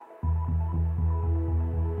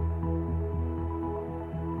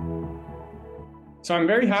So I'm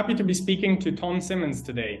very happy to be speaking to Tom Symonds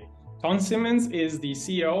today. Tom Symonds is the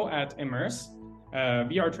CEO at Immerse, a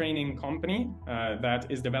VR training company that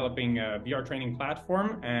is developing a VR training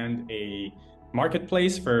platform and a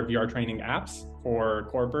marketplace for VR training apps for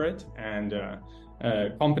corporate and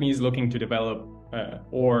companies looking to develop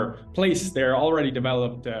or place their already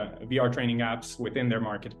developed VR training apps within their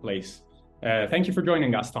marketplace. Thank you for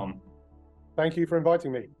joining us, Tom. Thank you for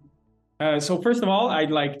inviting me. So first of all,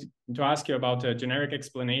 I'd like to ask you about a generic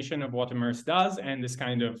explanation of what Immerse does and this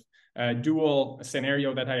kind of dual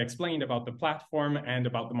scenario that I explained about the platform and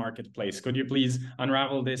about the marketplace. Could you please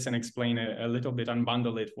unravel this and explain a little bit,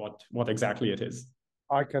 unbundle it, what exactly it is?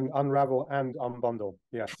 I can unravel and unbundle,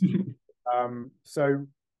 yes. So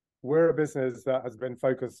we're a business that has been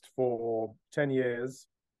focused for 10 years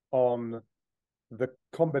on the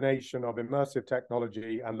combination of immersive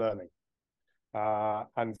technology and learning.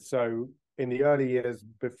 And so in the early years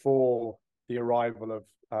before the arrival of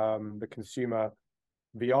the consumer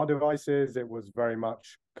VR devices, it was very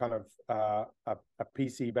much kind of a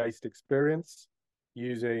PC-based experience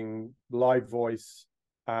using live voice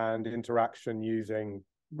and interaction using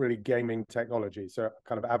really gaming technology, so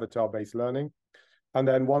kind of avatar-based learning. And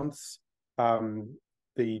then once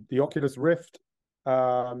the Oculus Rift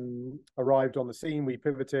arrived on the scene, we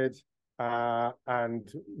pivoted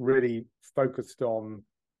and really focused on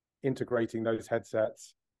integrating those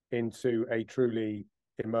headsets into a truly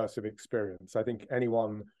immersive experience. I think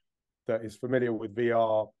anyone that is familiar with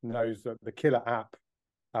VR knows that the killer app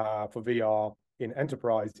for VR in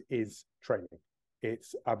enterprise is training.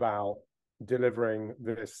 It's about delivering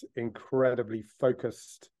this incredibly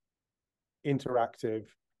focused, interactive,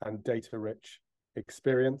 and data-rich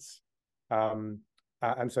experience. And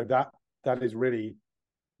so that is really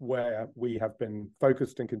where we have been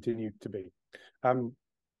focused and continue to be.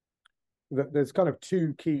 There's kind of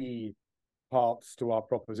two key parts to our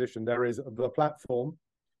proposition. There is the platform,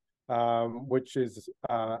 which is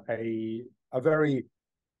a very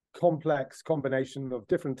complex combination of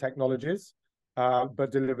different technologies,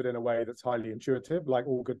 but delivered in a way that's highly intuitive, like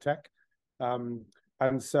all good tech. And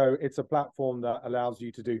so it's a platform that allows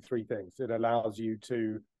you to do three things. It allows you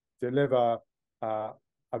to deliver a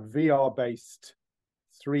VR-based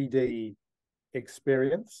 3D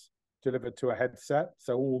experience delivered to a headset.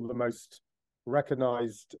 So all the most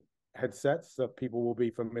recognized headsets that people will be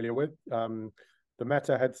familiar with. The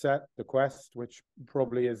Meta headset, the Quest, which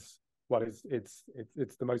probably is it's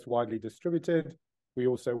the most widely distributed. We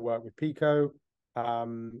also work with Pico.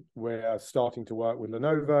 We're starting to work with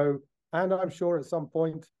Lenovo, and I'm sure at some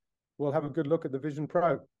point we'll have a good look at the Vision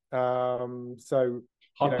Pro. So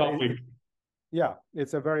hot topic. Yeah,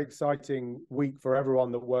 it's a very exciting week for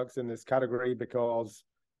everyone that works in this category because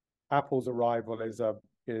Apple's arrival is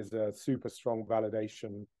a super strong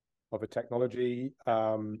validation of a technology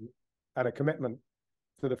and a commitment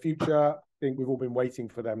to the future. I think we've all been waiting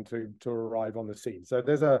for them to arrive on the scene. So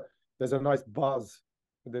there's a nice buzz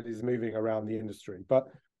that is moving around the industry. But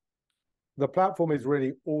the platform is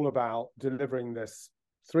really all about delivering this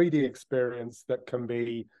 3D experience that can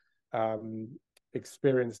be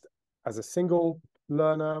experienced as a single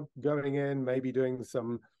learner going in, maybe doing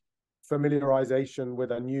some familiarization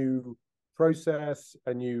with a new process,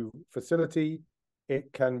 a new facility.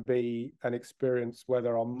 It can be an experience where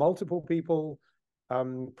there are multiple people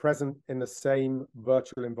present in the same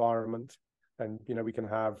virtual environment. And, we can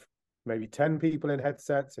have maybe 10 people in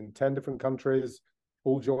headsets in 10 different countries,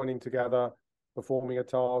 all joining together, performing a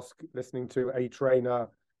task, listening to a trainer,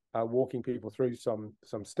 walking people through some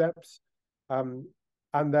steps.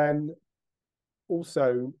 And then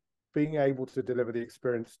also being able to deliver the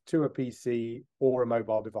experience to a PC or a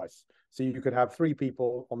mobile device. So you could have three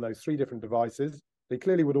people on those three different devices. They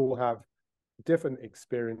clearly would all have different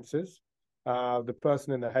experiences. The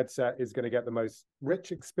person in the headset is going to get the most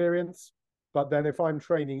rich experience. But then if I'm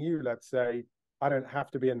training you, let's say, I don't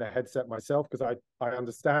have to be in the headset myself because I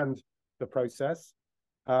understand the process.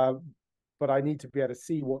 But I need to be able to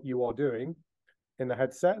see what you are doing in the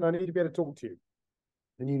headset, and I need to be able to talk to you.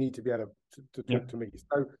 And you need to be able to talk to me.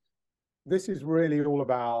 So this is really all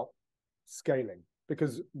about scaling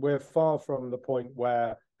because we're far from the point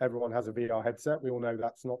where everyone has a VR headset. We all know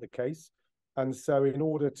that's not the case. And so in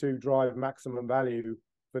order to drive maximum value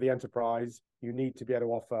for the enterprise, you need to be able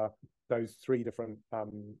to offer those three different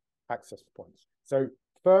access points. So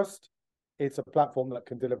first, it's a platform that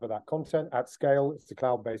can deliver that content at scale. It's a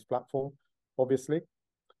cloud-based platform, obviously.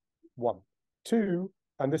 One. Two,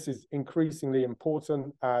 and this is increasingly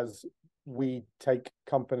important as we take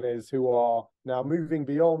companies who are now moving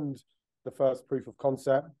beyond the first proof of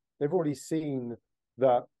concept. They've already seen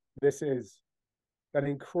that this is an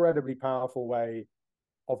incredibly powerful way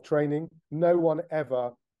of training. No one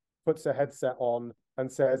ever puts a headset on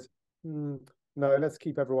and says, no, let's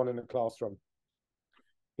keep everyone in the classroom.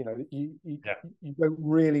 You know, you don't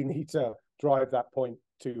really need to drive that point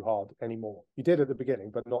too hard anymore. You did at the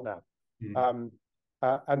beginning, but not now.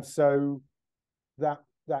 And so that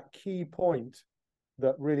key point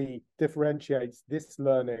that really differentiates this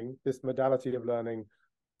learning, this modality of learning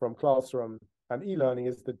from classroom and e-learning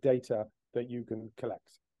is the data that you can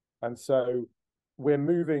collect. And so we're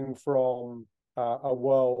moving from a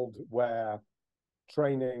world where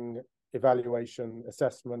training, evaluation,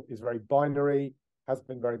 assessment is very binary, has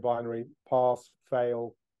been very binary, pass,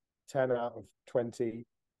 fail, 10 out of 20,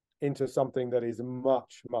 into something that is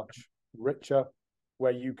much, much richer,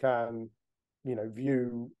 where you can,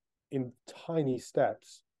 view in tiny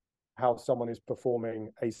steps how someone is performing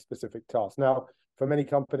a specific task. Now, for many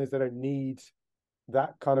companies, they don't need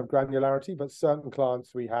that kind of granularity, but certain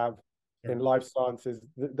clients we have in life sciences,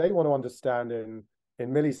 they want to understand in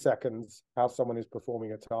milliseconds how someone is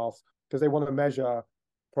performing a task because they want to measure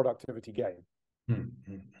productivity gain.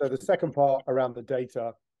 So the second part around the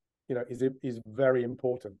data, is very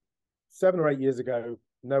important. 7 or 8 years ago,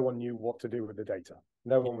 no one knew what to do with the data.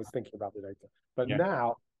 No one was thinking about the data. But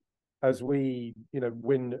now, as we,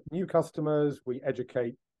 win new customers, we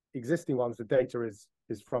educate existing ones, the data is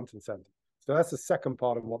front and center. So that's the second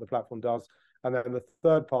part of what the platform does. And then the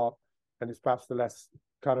third part, and it's perhaps the less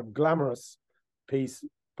kind of glamorous piece,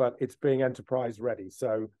 but it's being enterprise ready.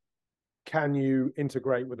 So can you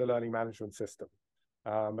integrate with the learning management system?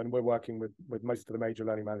 And we're working with most of the major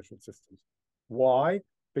learning management systems. Why?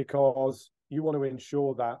 Because you want to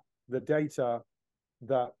ensure that the data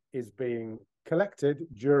that is being collected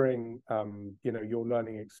during your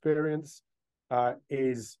learning experience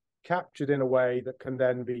is captured in a way that can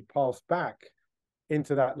then be passed back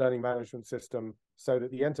into that learning management system so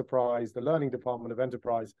that the enterprise, the learning department of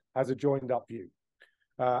enterprise, has a joined up view.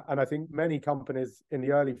 And I think many companies in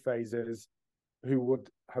the early phases who would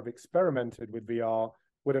have experimented with VR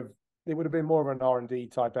would have been more of an R&D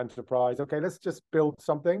type enterprise. Okay, let's just build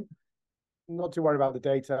something, not too worried about the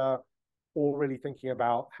data, or really thinking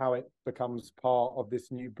about how it becomes part of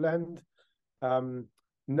this new blend.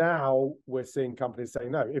 Now we're seeing companies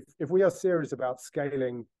saying, no, if we are serious about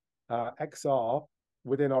scaling XR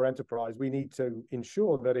within our enterprise, we need to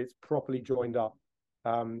ensure that it's properly joined up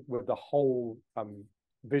with the whole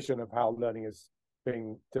vision of how learning is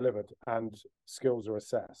being delivered and skills are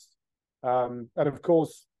assessed. And of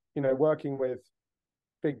course, working with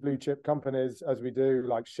big blue chip companies as we do,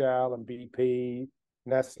 like Shell and BP,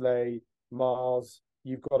 Nestle, Mars,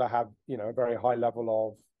 you've got to have, a very high level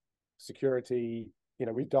of security.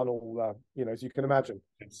 We've done all, as you can imagine,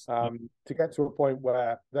 to get to a point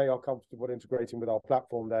where they are comfortable integrating with our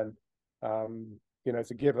platform, then,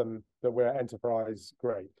 it's a given that we're enterprise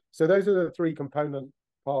grade. So those are the three component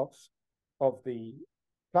parts of the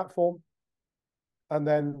platform. And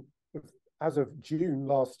then as of June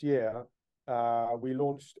last year, we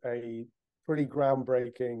launched a pretty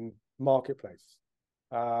groundbreaking marketplace.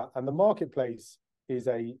 And the marketplace is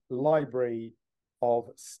a library of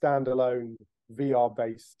standalone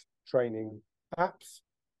VR-based training apps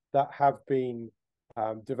that have been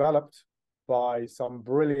developed by some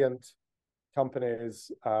brilliant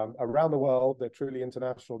companies around the world. They're truly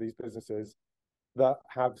international, these businesses, that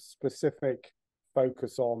have specific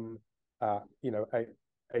focus on,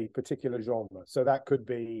 a particular genre. So that could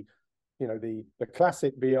be, the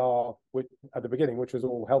classic VR at the beginning, which was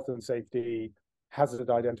all health and safety, hazard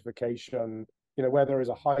identification, where there is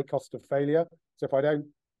a high cost of failure. So if I don't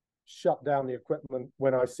shut down the equipment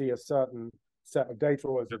when I see a certain set of data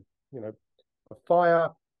or, a fire,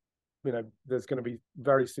 there's going to be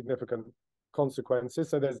very significant consequences.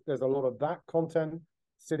 So there's a lot of that content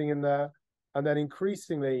sitting in there. And then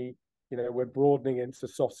increasingly, we're broadening into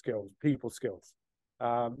soft skills, people skills.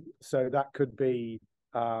 So that could be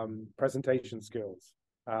presentation skills,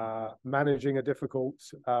 managing a difficult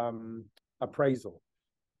appraisal,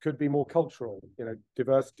 could be more cultural,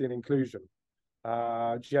 diversity and inclusion,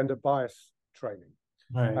 gender bias training.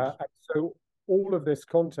 Right. So all of this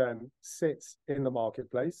content sits in the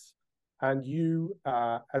marketplace, and you,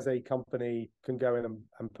 as a company, can go in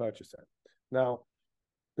and purchase it. Now,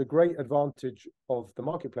 the great advantage of the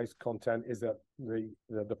marketplace content is that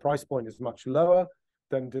the price point is much lower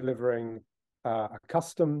than delivering a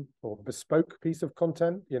custom or bespoke piece of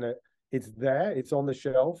content. It's there, it's on the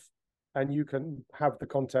shelf, and you can have the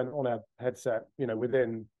content on a headset,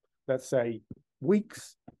 within, let's say,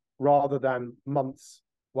 weeks rather than months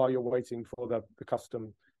while you're waiting for the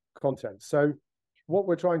custom content. So what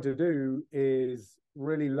we're trying to do is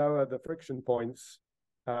really lower the friction points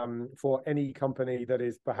for any company that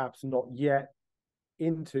is perhaps not yet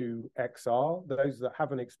into XR, those that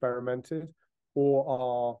haven't experimented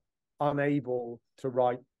or are unable to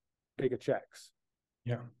write bigger checks.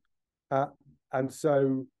 Yeah. And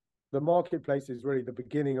so the marketplace is really the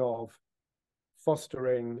beginning of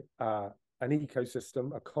fostering an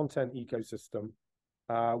ecosystem, a content ecosystem,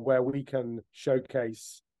 where we can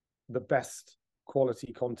showcase the best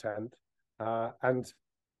quality content. And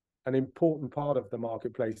an important part of the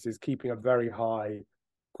marketplace is keeping a very high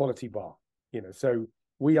quality bar. So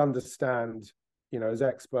we understand, as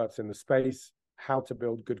experts in the space, how to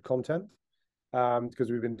build good content, because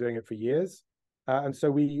we've been doing it for years. And so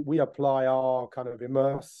we apply our kind of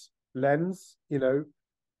Immerse lens.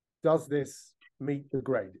 Does this meet the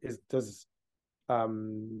grade? Does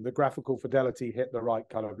the graphical fidelity hit the right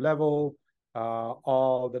kind of level?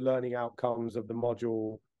 Are the learning outcomes of the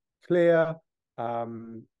module clear?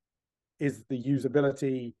 Is the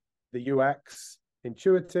usability, the UX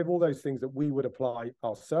intuitive? All those things that we would apply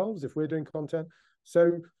ourselves if we're doing content.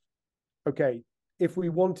 So, okay, if we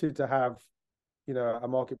wanted to have, a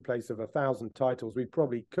marketplace of 1,000 titles, we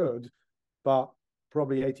probably could, but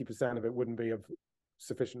probably 80% of it wouldn't be of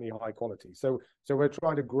sufficiently high quality. So we're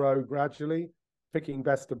trying to grow gradually, picking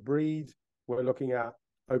best of breed. We're looking at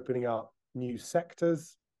opening up new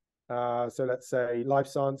sectors. So let's say life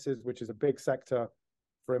sciences, which is a big sector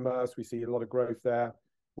for Immerse. We see a lot of growth there.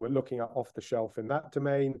 We're looking at off the shelf in that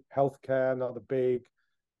domain. Healthcare, another big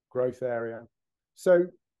growth area. So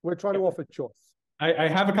we're trying to offer choice. I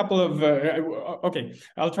have a couple of, okay,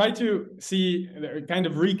 I'll try to see, kind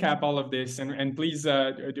of recap all of this, and please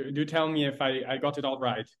do tell me if I got it all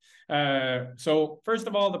right. So first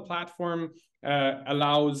of all, the platform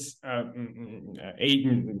allows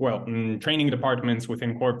training departments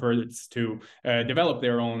within corporates to develop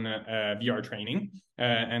their own VR training.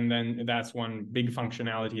 And then that's one big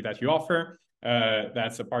functionality that you offer.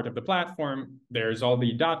 That's a part of the platform. There's all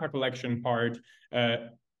the data collection part.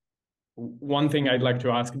 One thing I'd like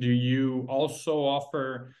to ask, do you also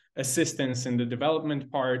offer assistance in the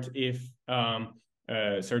development part if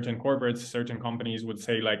certain corporates, certain companies would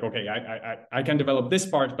say like, okay, I can develop this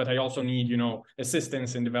part, but I also need,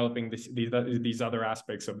 assistance in developing these other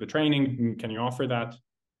aspects of the training. Can you offer that?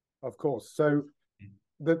 Of course. So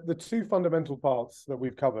the two fundamental parts that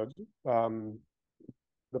we've covered,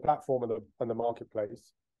 the platform and the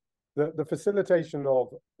marketplace, the facilitation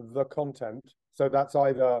of the content. So that's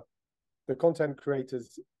either the content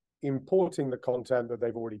creators importing the content that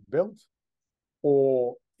they've already built,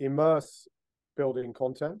 or Immerse building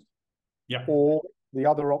content. Yeah. Or the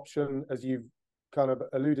other option, as you've kind of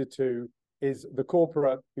alluded to, is the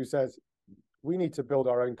corporate who says, we need to build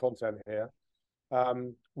our own content here.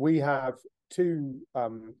 We have two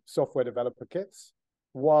software developer kits.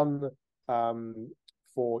 One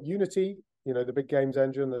for Unity, the big games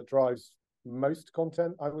engine that drives most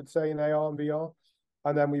content, I would say, in AR and VR.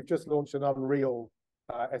 And then we've just launched an Unreal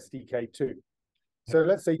SDK too. So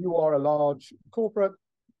let's say you are a large corporate,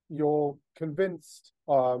 you're convinced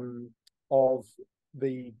of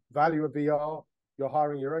the value of VR, you're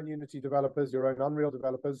hiring your own Unity developers, your own Unreal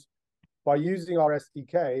developers. By using our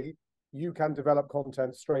SDK, you can develop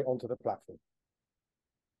content straight onto the platform.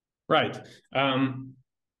 Right.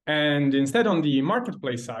 And instead, on the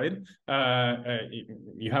marketplace side,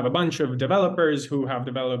 you have a bunch of developers who have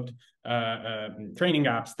developed training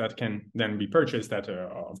apps that can then be purchased at,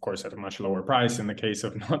 of course, at a much lower price in the case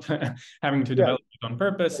of not having to develop it on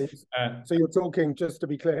purpose. So you're talking, just to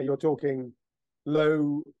be clear, you're talking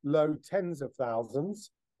low tens of thousands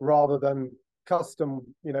rather than custom.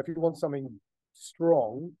 If you want something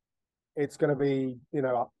strong, it's going to be,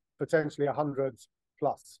 potentially 100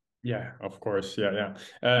 plus. Yeah, of course. Yeah.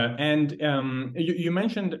 And you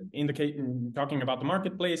mentioned in the case, talking about the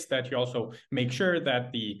marketplace, that you also make sure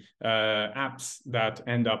that the apps that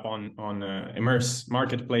end up on Immerse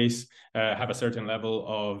marketplace have a certain level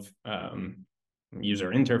of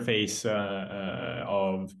user interface,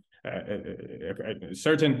 of a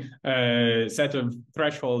certain set of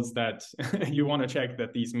thresholds that you want to check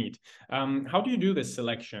that these meet. How do you do this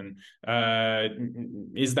selection?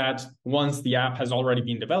 Is that once the app has already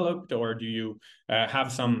been developed, or do you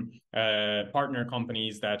have some partner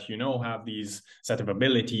companies that have these set of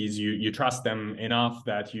abilities? You trust them enough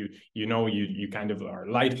that you kind of are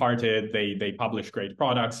lighthearted. They publish great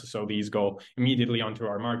products, so these go immediately onto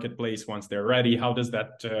our marketplace once they're ready. How does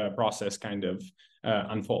that process kind of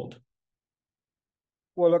unfold?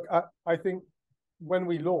 Well, look, I think when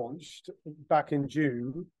we launched back in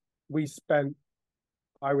June, we spent,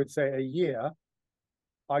 I would say, a year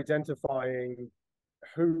identifying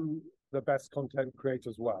who the best content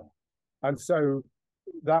creators were. And so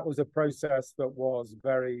that was a process that was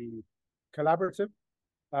very collaborative.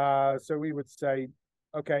 So we would say,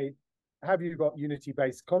 okay, have you got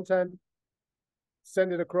Unity-based content?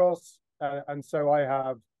 Send it across. And so I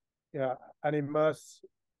have an Immerse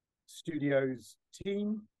Studios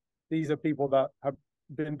team. These are people that have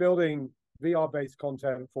been building VR-based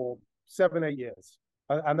content for 7-8 years.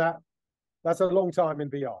 And that's a long time in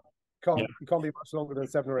VR. It can't be much longer than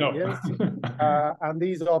 7 or 8 years. And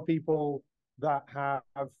these are people that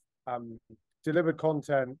have delivered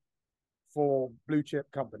content for blue chip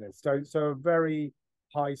companies. So a very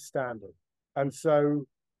high standard. And so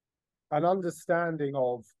an understanding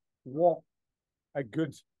of what a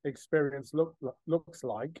good experience looks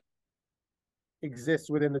like exists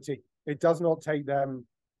within the team. It does not take them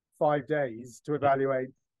 5 days to evaluate,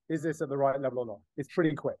 is this at the right level or not? It's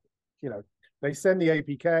pretty quick. They send the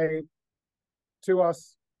APK to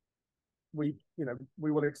us. We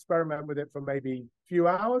will experiment with it for maybe a few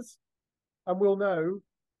hours, and we'll know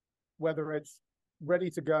whether it's ready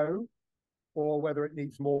to go or whether it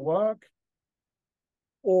needs more work.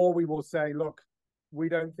 Or we will say, look, we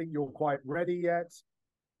don't think you're quite ready yet.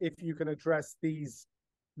 If you can address these,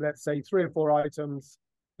 let's say 3 or 4 items,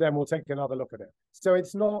 then we'll take another look at it. So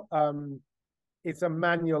it's not, it's a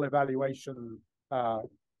manual evaluation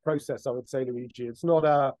process, I would say, Luigi. It's not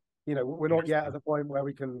we're not yet at the point where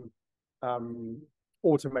we can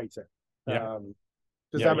automate it.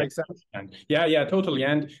 Does that make sense? Yeah, totally.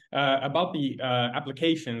 And about the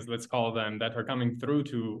applications, let's call them, that are coming through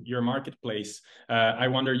to your marketplace, I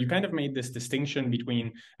wonder, you kind of made this distinction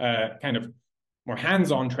between kind of more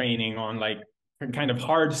hands-on training on like kind of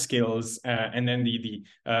hard skills and then the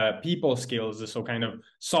people skills, so kind of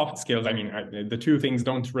soft skills. I mean, the two things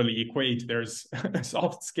don't really equate. There's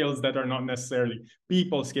soft skills that are not necessarily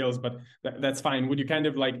people skills, but that's fine. Would you kind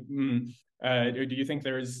of like do you think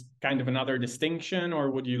there's kind of another distinction, or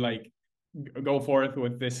would you like go forth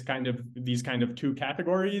with these kind of two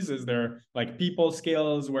categories? Is there like people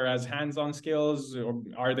skills whereas hands-on skills, or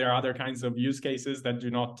are there other kinds of use cases that do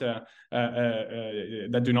not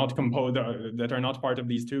compose, that are not part of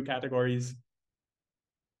these two categories?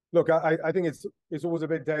 Look, I think it's always a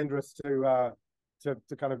bit dangerous to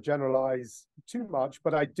kind of generalize too much,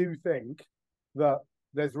 but I do think that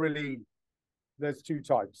there's two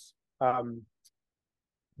types.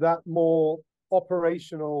 That more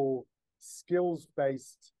operational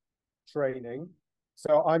skills-based training.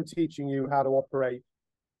 So I'm teaching you how to operate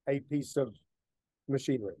a piece of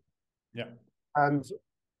machinery. Yeah. And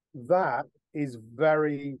that is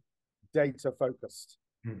very data focused.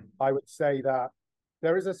 I would say that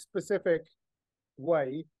there is a specific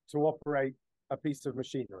way to operate a piece of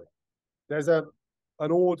machinery. There's an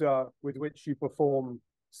order with which you perform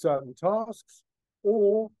certain tasks,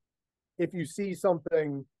 or if you see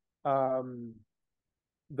something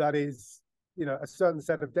that is, a certain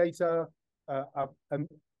set of data,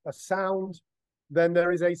 a sound, then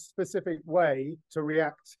there is a specific way to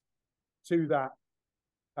react to that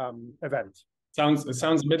event. It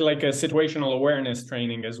sounds a bit like a situational awareness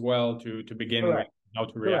training as well to begin with how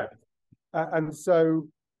to react. And so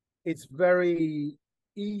it's very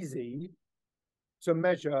easy to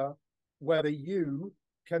measure whether you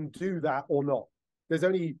can do that or not. There's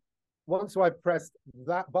only, once I've pressed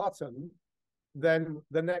that button, then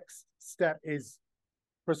the next step is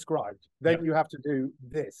prescribed. Then you have to do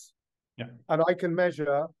this. Yeah. And I can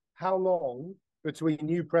measure how long between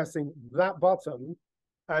you pressing that button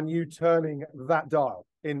and you turning that dial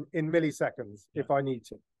in milliseconds if I need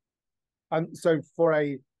to. And so for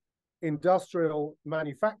a industrial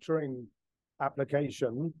manufacturing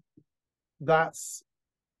application, that's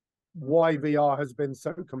why VR has been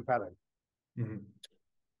so compelling. Mm-hmm.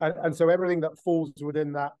 And so everything that falls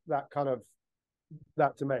within that kind of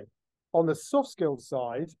that domain. On the soft skills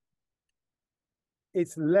side,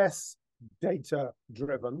 it's less data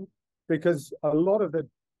driven, because a lot of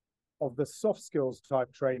the soft skills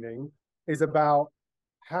type training is about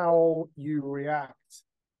how you react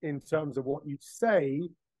in terms of what you say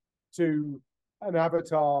to an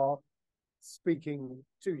avatar speaking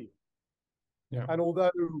to you. Yeah. And although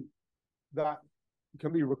that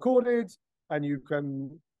can be recorded and you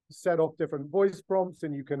can set off different voice prompts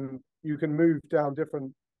and you can move down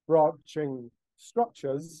different branching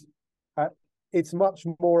structures, it's much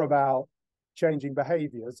more about changing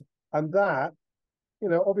behaviors. And that,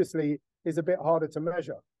 obviously is a bit harder to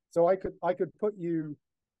measure. So I could put you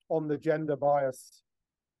on the gender bias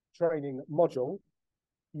training module.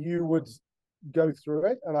 You would go through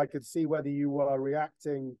it and I could see whether you were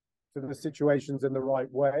reacting to the situations in the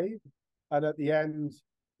right way. And at the end,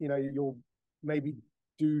 you'll maybe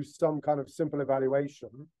do some kind of simple evaluation.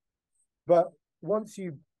 But once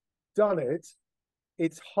you've done it,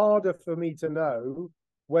 it's harder for me to know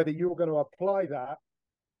whether you're going to apply that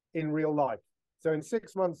in real life. So in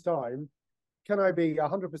 6 months' time, can I be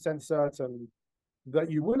 100% certain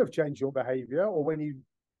that you will have changed your behavior, or when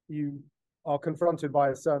you are confronted by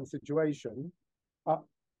a certain situation,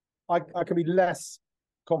 I can be less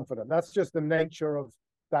confident. That's just the nature of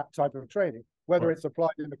that type of training, whether it's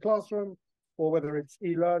applied in the classroom or whether it's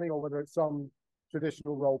e-learning or whether it's some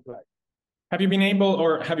traditional role play. Have you been able,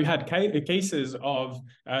 or have you had cases of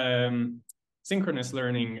synchronous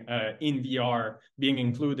learning in VR being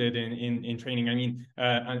included in training? I mean,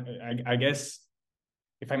 I guess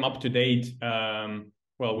if I'm up to date,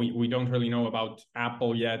 well, we don't really know about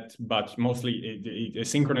Apple yet, but mostly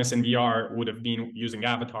synchronous in VR would have been using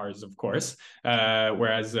avatars, of course.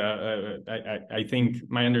 Whereas I think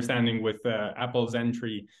my understanding with Apple's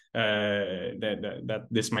entry that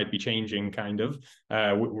this might be changing, kind of.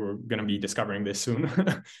 We're going to be discovering this soon.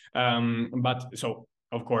 But so,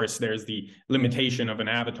 of course, there's the limitation of an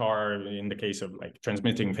avatar in the case of like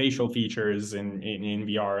transmitting facial features in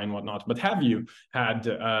VR and whatnot. But have you had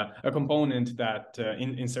a component that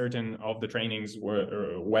in certain of the trainings,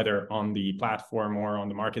 whether on the platform or on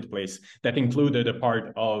the marketplace, that included a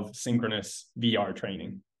part of synchronous VR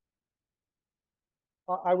training?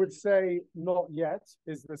 I would say not yet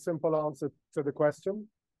is the simple answer to the question.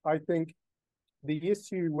 I think the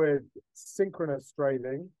issue with synchronous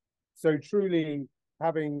training, so truly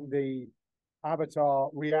having the avatar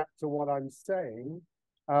react to what I'm saying,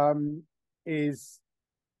 is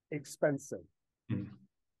expensive.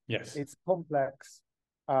 Yes. It's complex.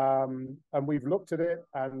 And we've looked at it.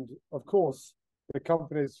 And of course, the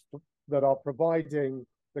companies that are providing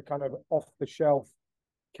the kind of off-the-shelf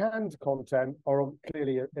canned content are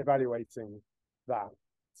clearly evaluating that.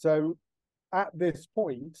 So at this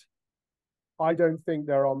point, I don't think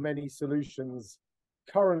there are many solutions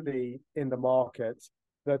currently in the market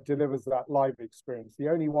that delivers that live experience. The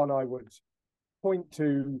only one I would point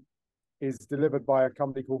to is delivered by a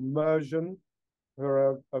company called Immerse, who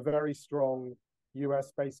are a very strong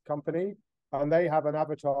US-based company, and they have an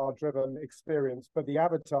avatar-driven experience, but the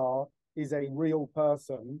avatar is a real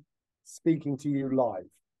person speaking to you live.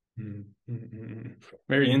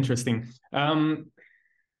 Very interesting.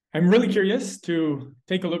 I'm really curious to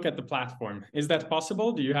take a look at the platform. Is that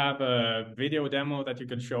possible? Do you have a video demo that you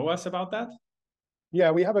could show us about that?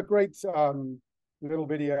 Yeah, we have a great little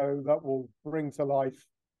video that will bring to life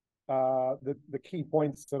the key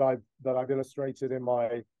points that I've illustrated in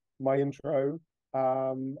my intro.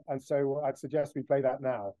 And so I'd suggest we play that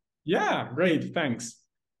now. Yeah, great. Thanks.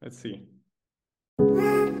 Let's see.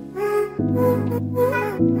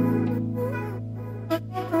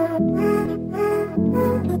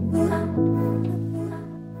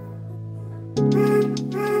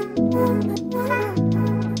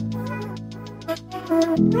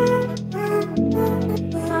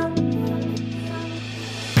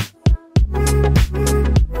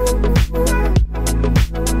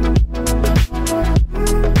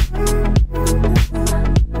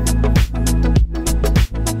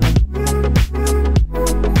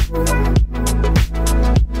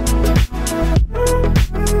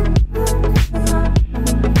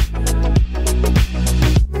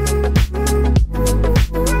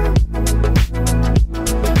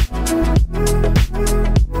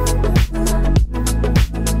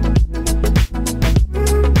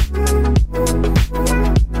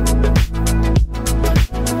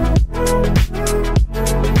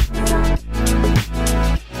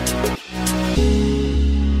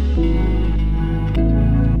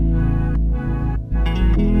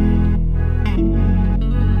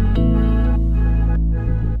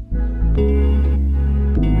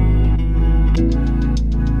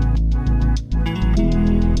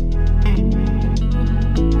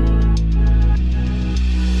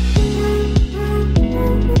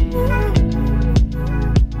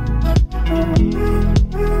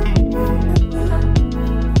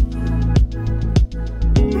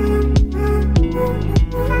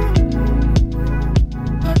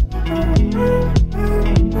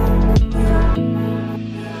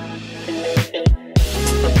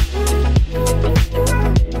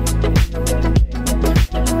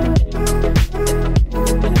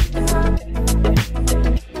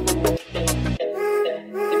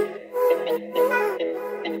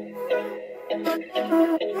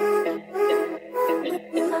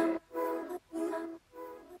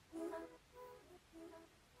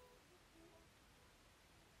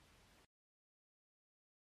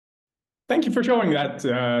 Thank you for showing that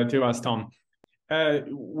to us, Tom.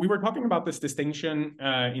 we were talking about this distinction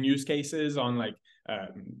in use cases on like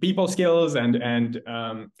people skills and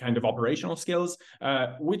kind of operational skills.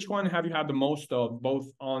 Which one have you had the most of,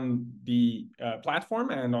 both on the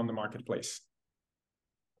platform and on the marketplace?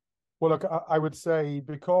 Well, look, I would say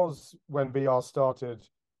because when VR started,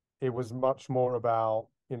 it was much more about,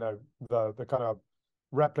 you know, the kind of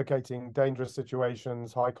replicating dangerous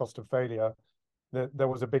situations, high cost of failure. There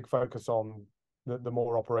was a big focus on the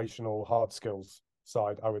more operational hard skills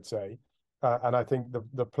side, I would say. And I think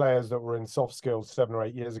the players that were in soft skills 7 or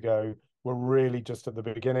 8 years ago were really just at the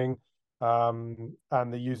beginning, and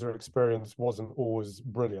the user experience wasn't always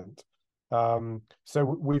brilliant. So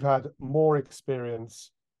we've had more experience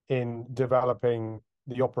in developing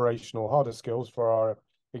the operational harder skills for our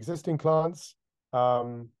existing clients.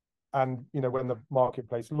 And, you know, when the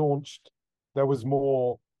marketplace launched, there was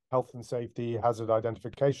more health and safety, hazard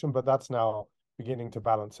identification, but that's now beginning to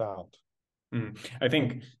balance out. I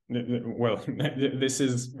think, well,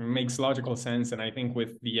 this makes logical sense, and I think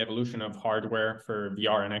with the evolution of hardware for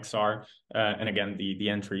VR and XR, and again the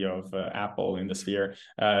entry of Apple in the sphere,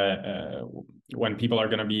 when people are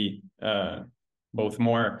going to be both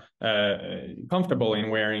more comfortable in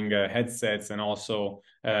wearing headsets, and also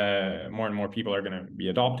more and more people are going to be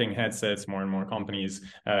adopting headsets, more and more companies.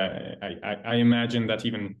 I imagine that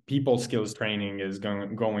even people skills training is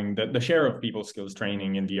going the share of people skills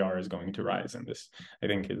training in VR is going to rise, and this, I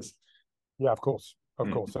think, is... Yeah, of course. I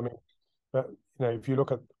mean, you know, if you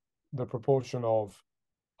look at the proportion of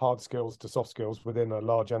hard skills to soft skills within a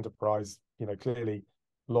large enterprise, you know, clearly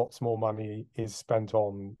lots more money is spent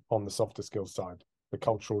on the softer skills side, the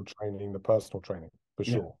cultural training, the personal training, for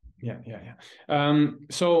sure. Yeah.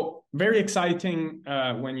 So very exciting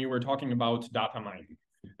when you were talking about data mining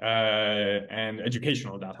and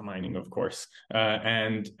educational data mining, of course,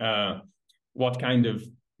 and what kind of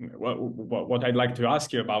what I'd like to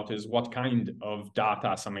ask you about is what kind of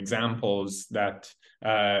data, some examples that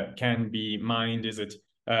can be mined. Is it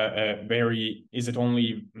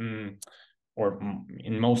only or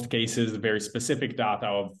in most cases very specific data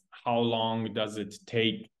of how long does it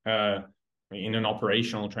take in an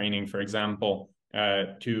operational training, for example,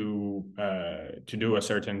 to do a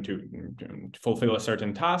certain to fulfill a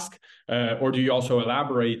certain task, or do you also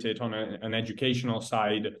elaborate it on an educational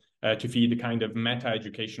side to feed the kind of meta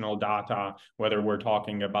educational data, whether we're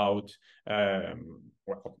talking about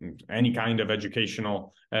well, any kind of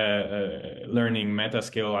educational learning meta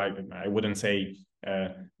skill? I wouldn't say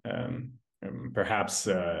perhaps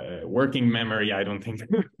working memory, I don't think,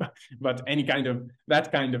 but any kind of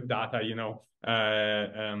that kind of data, you know,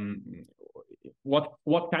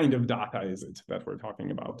 what kind of data is it that we're talking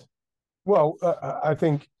about? Well, I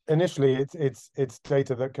think initially it's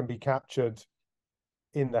data that can be captured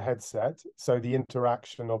in the headset, so the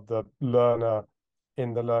interaction of the learner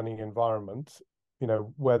in the learning environment, you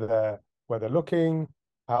know, where they're looking,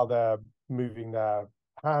 how they're moving their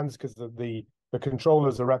hands, because the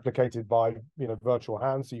controllers are replicated by, you know, virtual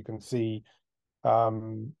hands, so you can see you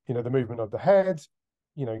know, the movement of the head.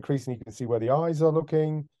 You know, increasingly you can see where the eyes are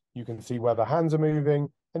looking, you can see where the hands are moving,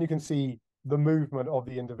 and you can see the movement of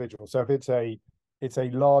the individual. So if it's a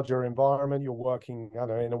larger environment, you're working, I don't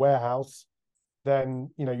know, in a warehouse, then,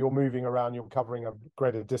 you know, you're moving around, you're covering a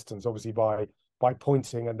greater distance, obviously by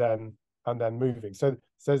pointing and then moving. So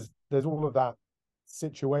there's all of that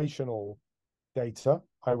situational data,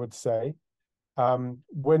 I would say.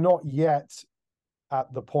 We're not yet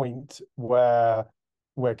at the point where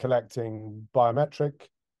we're collecting biometric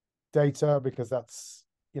data, because that's,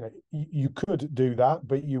 you know, you could do that,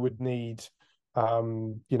 but you would need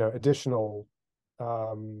you know, additional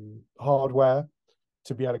hardware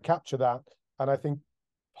to be able to capture that. And I think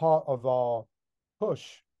part of our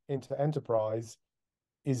push into enterprise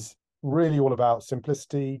is really all about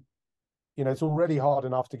simplicity. You know, it's already hard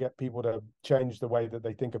enough to get people to change the way that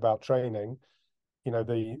they think about training. You know,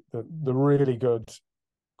 the really good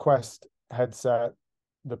Quest headset,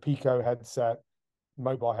 the Pico headset,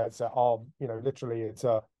 mobile headset are, you know, literally it's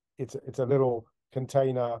a little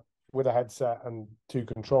container with a headset and two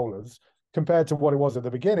controllers, compared to what it was at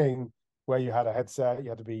the beginning, where you had a headset, you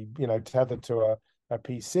had to be, you know, tethered to a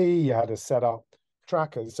PC, you had to set up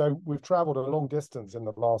trackers. So we've traveled a long distance in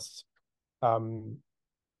the last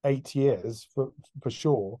 8 years for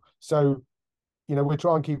sure. So, you know, we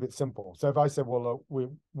try and keep it simple. So if I said, well, look,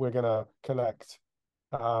 we're going to collect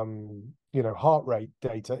you know, heart rate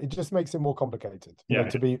data, it just makes it more complicated, you know,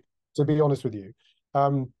 to be honest with you.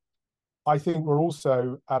 I think we're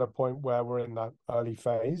also at a point where we're in that early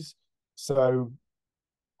phase. So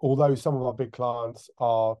although some of our big clients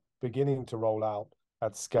are beginning to roll out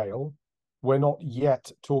at scale, we're not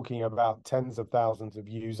yet talking about tens of thousands of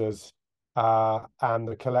users and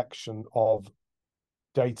the collection of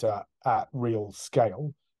data at real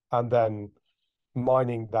scale, and then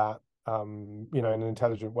mining that in an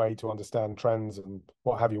intelligent way to understand trends and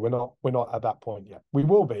what have you. We're not at that point yet. We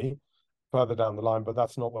will be further down the line, but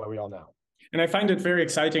that's not where we are now. And I find it very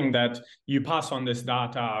exciting that you pass on this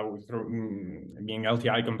data through being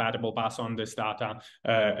LTI compatible, pass on this data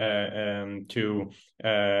to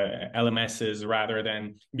LMSs rather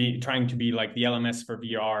than trying to be like the LMS for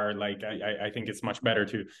VR. Like I think it's much better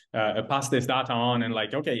to pass this data on and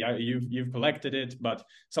like, okay, you've collected it, but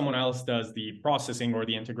someone else does the processing or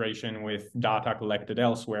the integration with data collected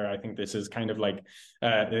elsewhere. I think this is kind of like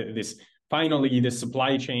finally, the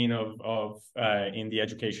supply chain of in the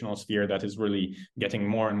educational sphere that is really getting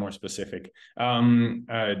more and more specific. Have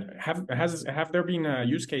there been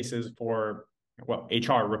use cases for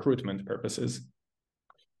HR recruitment purposes?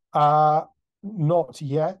 Not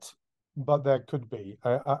yet, but there could be.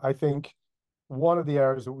 I think one of the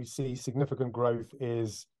areas that we see significant growth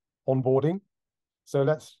is onboarding. So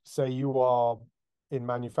let's say you are in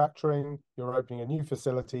manufacturing, you're opening a new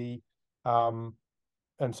facility,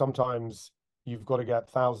 and sometimes you've got to get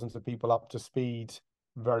thousands of people up to speed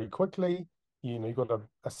very quickly. You've got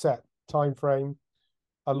a set time frame.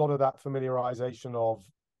 A lot of that familiarization of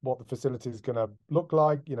what the facility is going to look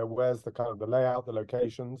like, where's the kind of the layout, the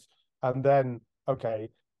locations, and then, okay,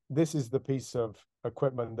 this is the piece of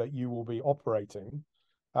equipment that you will be operating.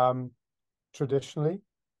 Traditionally,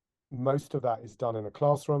 most of that is done in a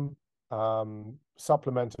classroom,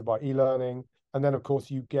 supplemented by e-learning. And then, of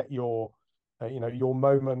course, you get your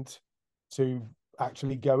moment to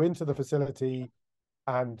actually go into the facility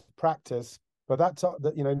and practice. But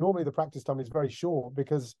normally the practice time is very short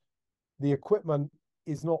because the equipment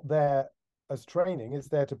is not there as training, it's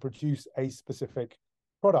there to produce a specific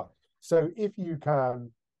product. So if you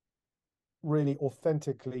can really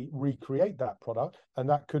authentically recreate that product, and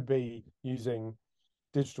that could be using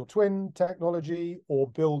digital twin technology or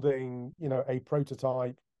building, a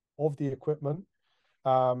prototype of the equipment,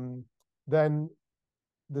 then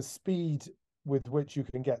the speed with which you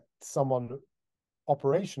can get someone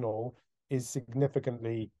operational is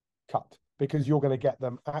significantly cut because you're going to get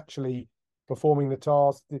them actually performing the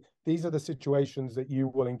task. These are the situations that you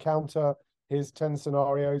will encounter. Here's 10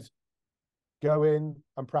 scenarios. Go in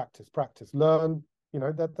and practice, learn.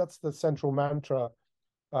 That's the central mantra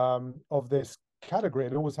of this category.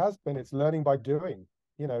 It always has been. It's learning by doing.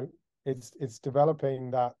 It's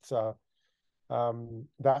developing that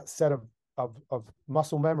that set of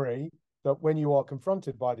muscle memory that when you are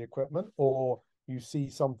confronted by the equipment or you see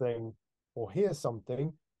something or hear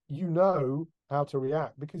something, you know how to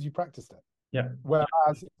react because you practiced it. Yeah. Whereas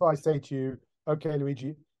if I say to you, okay,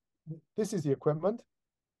 Luigi, this is the equipment.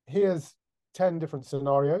 Here's 10 different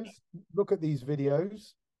scenarios. Look at these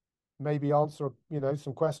videos. Maybe answer,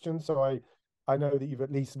 some questions. So I know that you've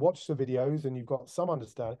at least watched the videos and you've got some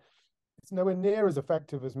understanding. It's nowhere near as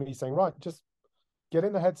effective as me saying, right, just get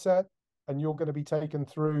in the headset and you're going to be taken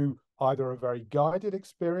through either a very guided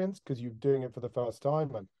experience because you're doing it for the first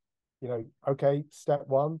time and, okay, step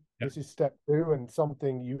one, this is step two, and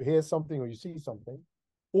you hear something or you see something,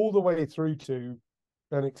 all the way through to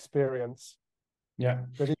an experience that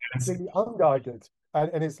is completely unguided.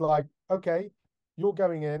 And it's like, okay, you're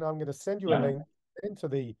going in, I'm going to send you a link into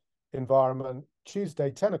the environment Tuesday,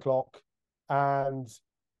 10 o'clock, and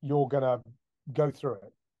you're going to go through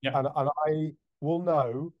it. Yeah. And I will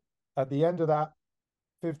know at the end of that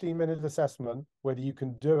 15-minute assessment whether you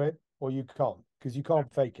can do it or you can't, because you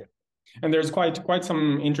can't fake it. And there's quite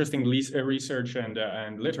some interesting research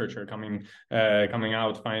and literature coming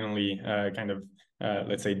out finally,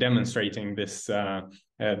 let's say demonstrating this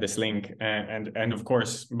this link, and of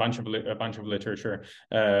course a bunch of literature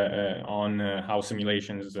on how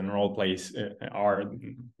simulations and role plays are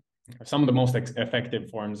some of the most effective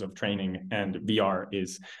forms of training, and VR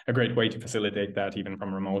is a great way to facilitate that even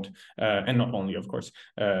from remote, and not only, of course,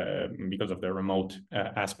 because of the remote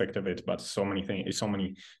aspect of it, but so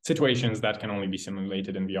many situations that can only be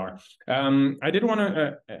simulated in VR. I did want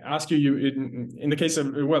to ask you, in the case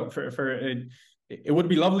of, it would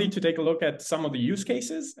be lovely to take a look at some of the use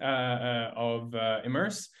cases of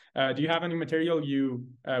Immerse. Do you have any material you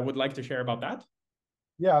would like to share about that?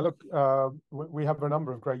 Yeah, look, we have a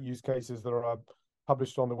number of great use cases that are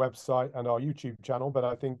published on the website and our YouTube channel. But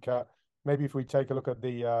I think maybe if we take a look at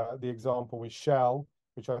the example with Shell,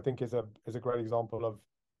 which I think is a great example of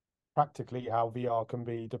practically how VR can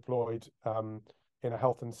be deployed in a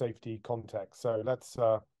health and safety context. So let's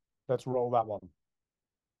roll that one.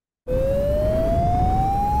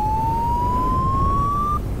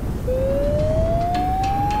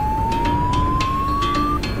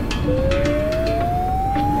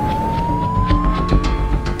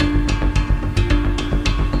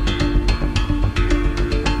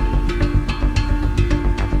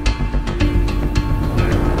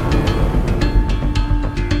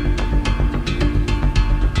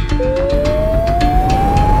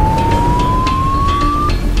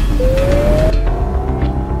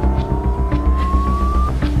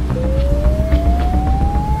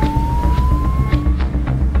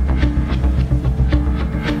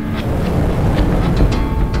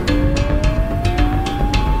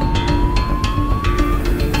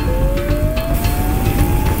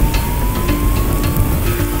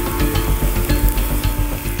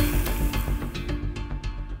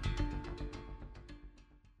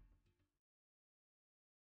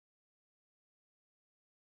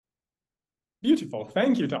 Beautiful.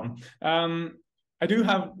 Thank you, Tom. I do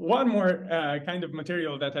have one more kind of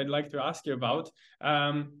material that I'd like to ask you about.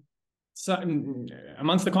 So,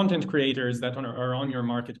 amongst the content creators that are on your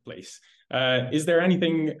marketplace, is there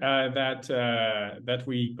anything that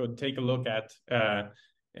we could take a look at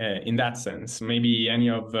in that sense? Maybe any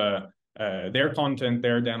of their content,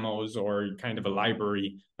 their demos, or kind of a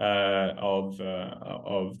library of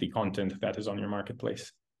the content that is on your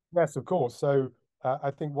marketplace? Yes, of course. So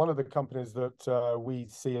I think one of the companies that we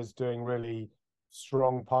see as doing really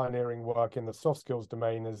strong pioneering work in the soft skills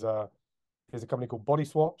domain is a company called Body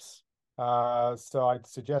Swaps. So I'd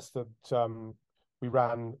suggest that we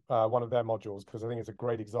ran one of their modules because I think it's a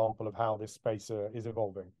great example of how this space is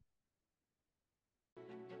evolving.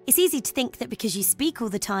 It's easy to think that because you speak all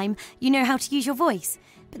the time, you know how to use your voice.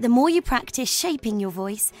 But the more you practice shaping your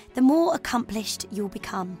voice, the more accomplished you'll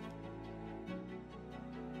become.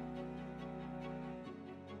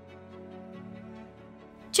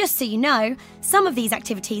 Just so you know, some of these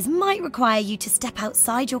activities might require you to step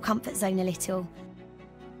outside your comfort zone a little.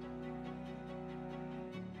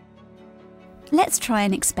 Let's try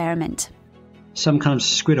an experiment. Some kind of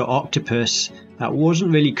squid or octopus that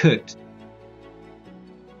wasn't really cooked.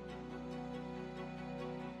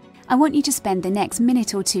 I want you to spend the next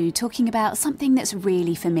minute or two talking about something that's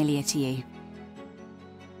really familiar to you.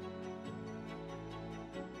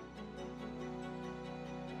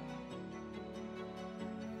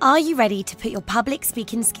 Are you ready to put your public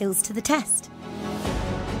speaking skills to the test?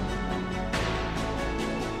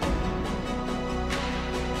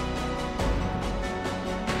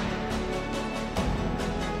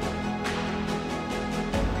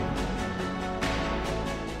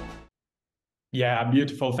 Yeah,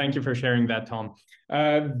 beautiful. Thank you for sharing that, Tom.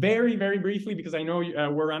 Very, very briefly, because I know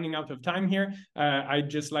we're running out of time here, I'd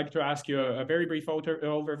just like to ask you a very brief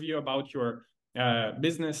overview about your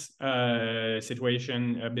business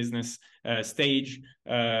situation, business stage.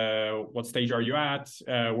 What stage are you at?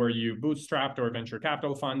 Were you bootstrapped or venture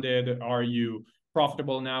capital funded? Are you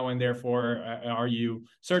profitable now, and therefore are you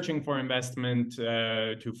searching for investment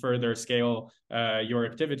to further scale your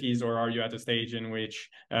activities, or are you at a stage in which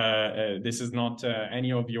this is not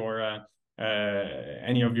any of your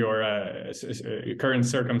current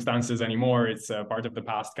circumstances anymore? It's part of the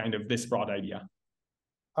past, kind of this broad idea.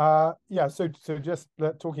 Yeah, so just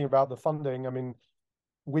talking about the funding, I mean,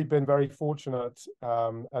 we've been very fortunate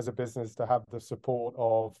as a business to have the support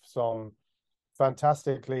of some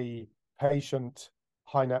fantastically patient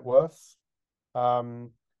high net worths.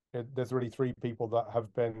 There's really three people that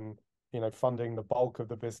have been, funding the bulk of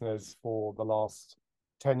the business for the last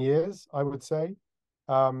 10 years, I would say.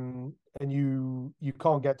 And you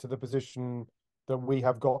can't get to the position that we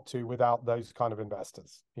have got to without those kind of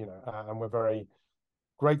investors, and we're very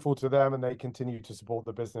grateful to them, and they continue to support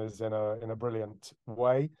the business in a brilliant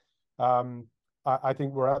way. I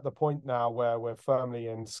think we're at the point now where we're firmly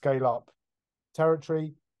in scale up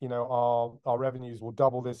territory. Our revenues will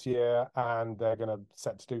double this year, and they're going to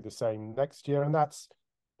set to do the same next year. And that's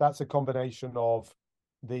a combination of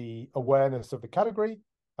the awareness of the category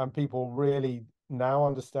and people really now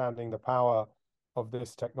understanding the power of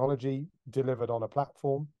this technology delivered on a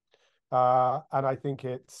platform. And I think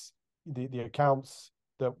it's the accounts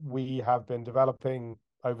that we have been developing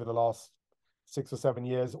over the last 6 or 7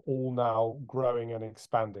 years, all now growing and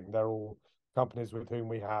expanding. They're all companies with whom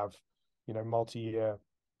we have, multi-year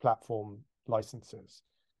platform licenses.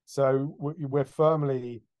 So we're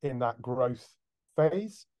firmly in that growth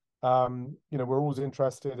phase. We're always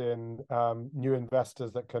interested in new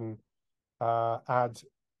investors that can add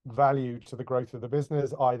value to the growth of the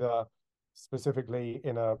business, either specifically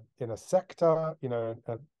in a sector,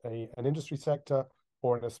 an industry sector,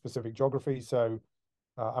 or in a specific geography. So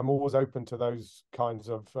I'm always open to those kinds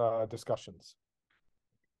of discussions.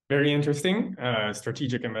 Very interesting.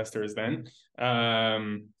 Strategic investors then.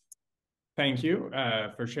 Thank you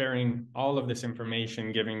for sharing all of this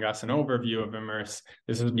information, giving us an overview of Immerse.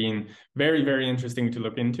 This has been very, very interesting to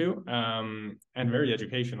look into, and very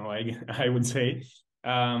educational, I would say.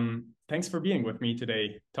 Thanks for being with me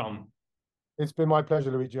today, Tom. It's been my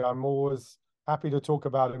pleasure, Luigi. I'm always happy to talk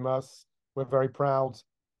about Immerse. We're very proud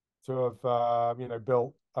to have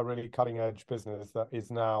built a really cutting edge business that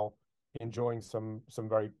is now enjoying some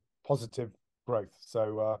very positive growth.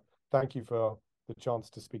 So thank you for the chance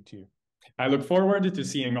to speak to you. I look forward to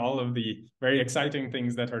seeing all of the very exciting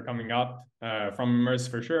things that are coming up from Immerse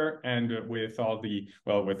for sure, and with all the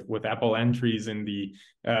with Apple entries in the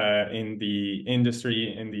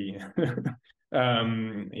industry, in the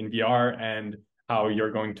in VR, and how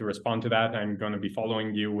you're going to respond to that. I'm going to be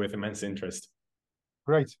following you with immense interest.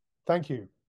 Great, thank you.